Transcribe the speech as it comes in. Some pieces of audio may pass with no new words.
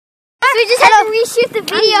we just had to reshoot the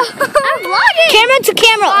video. I'm vlogging. Camera to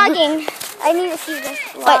camera. Vlogging. I need to see this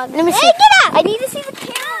vlog. Wait, let me see. Hey, get up! I need to see the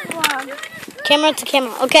camera vlog. Camera to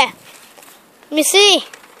camera. Okay. Let me see.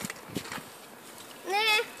 Nah,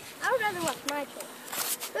 I would rather watch my channel.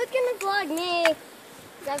 Who's gonna vlog me?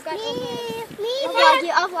 I've got me.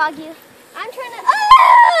 I'll vlog you. I'm trying to.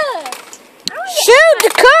 Shoot the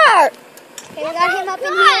car! Okay, I got him up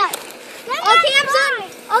in here. All cams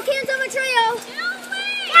on the trail.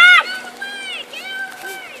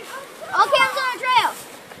 All cams on the trail.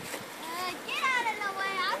 Get out of the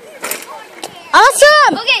way. I'm recording here.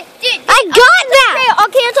 Awesome! Okay, dude. I got that! All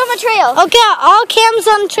cams on the trail. Okay, all cams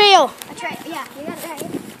on the trail. Yeah, you got it right.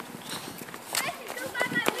 Go by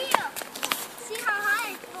my wheel. See how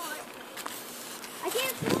high it's going. I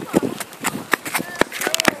can't zoom on it.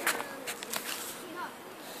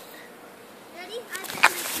 Ready?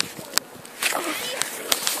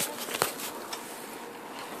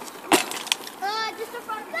 Just in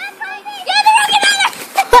front of me. Yeah, they're looking at it!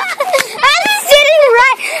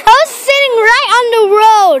 I was sitting right on the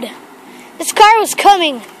road. This car was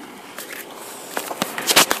coming.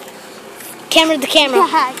 Camera to camera.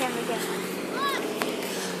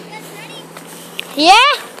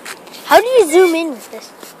 Yeah? How do you zoom in with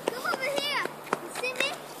this? Come over here. You see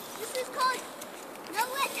me? This is called no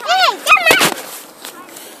wet tires. Hey, come on!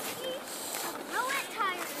 No wet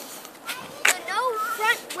tires. So no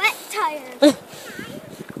front wet tires. You'll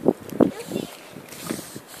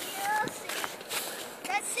see.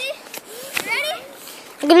 Let's see. You ready?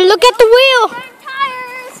 I'm gonna look at the wheel. Front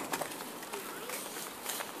tires.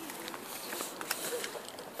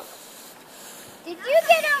 Did you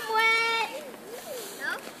get them wet? No?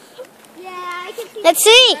 Yeah, I can see. Let's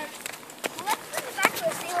see. Well, let's put it back to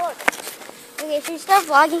us. See, look. Okay, should we start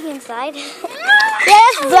vlogging inside? Yeah,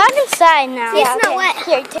 let's vlog inside now. Yeah, it's not wet.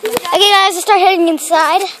 Here, Okay, guys, let's start heading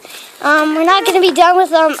inside. We're not going to be done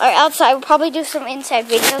with our outside. We'll probably do some inside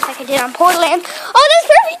videos like I did on Borderlands. Oh, that's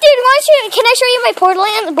perfect, dude. Can I show you my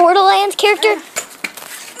Borderlands character?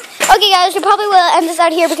 Okay, guys, we probably will end this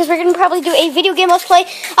out here because we're going to probably do a video game let's play.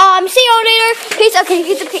 See you all later. Peace. Okay,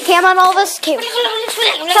 get the camera on all of us. Okay.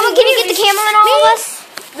 Someone, can you get the camera on all of us?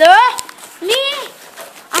 Me?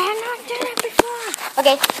 I have not done it before.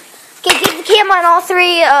 Okay. Okay, get the camera on all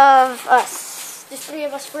three of us. Just three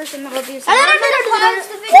of us first, and then we'll do some. I'm gonna pause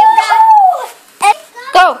the video back.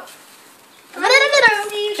 Go.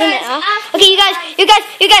 Okay, you guys,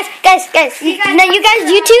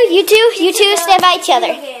 you two, stand by each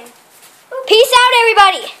other. Peace out,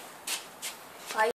 everybody.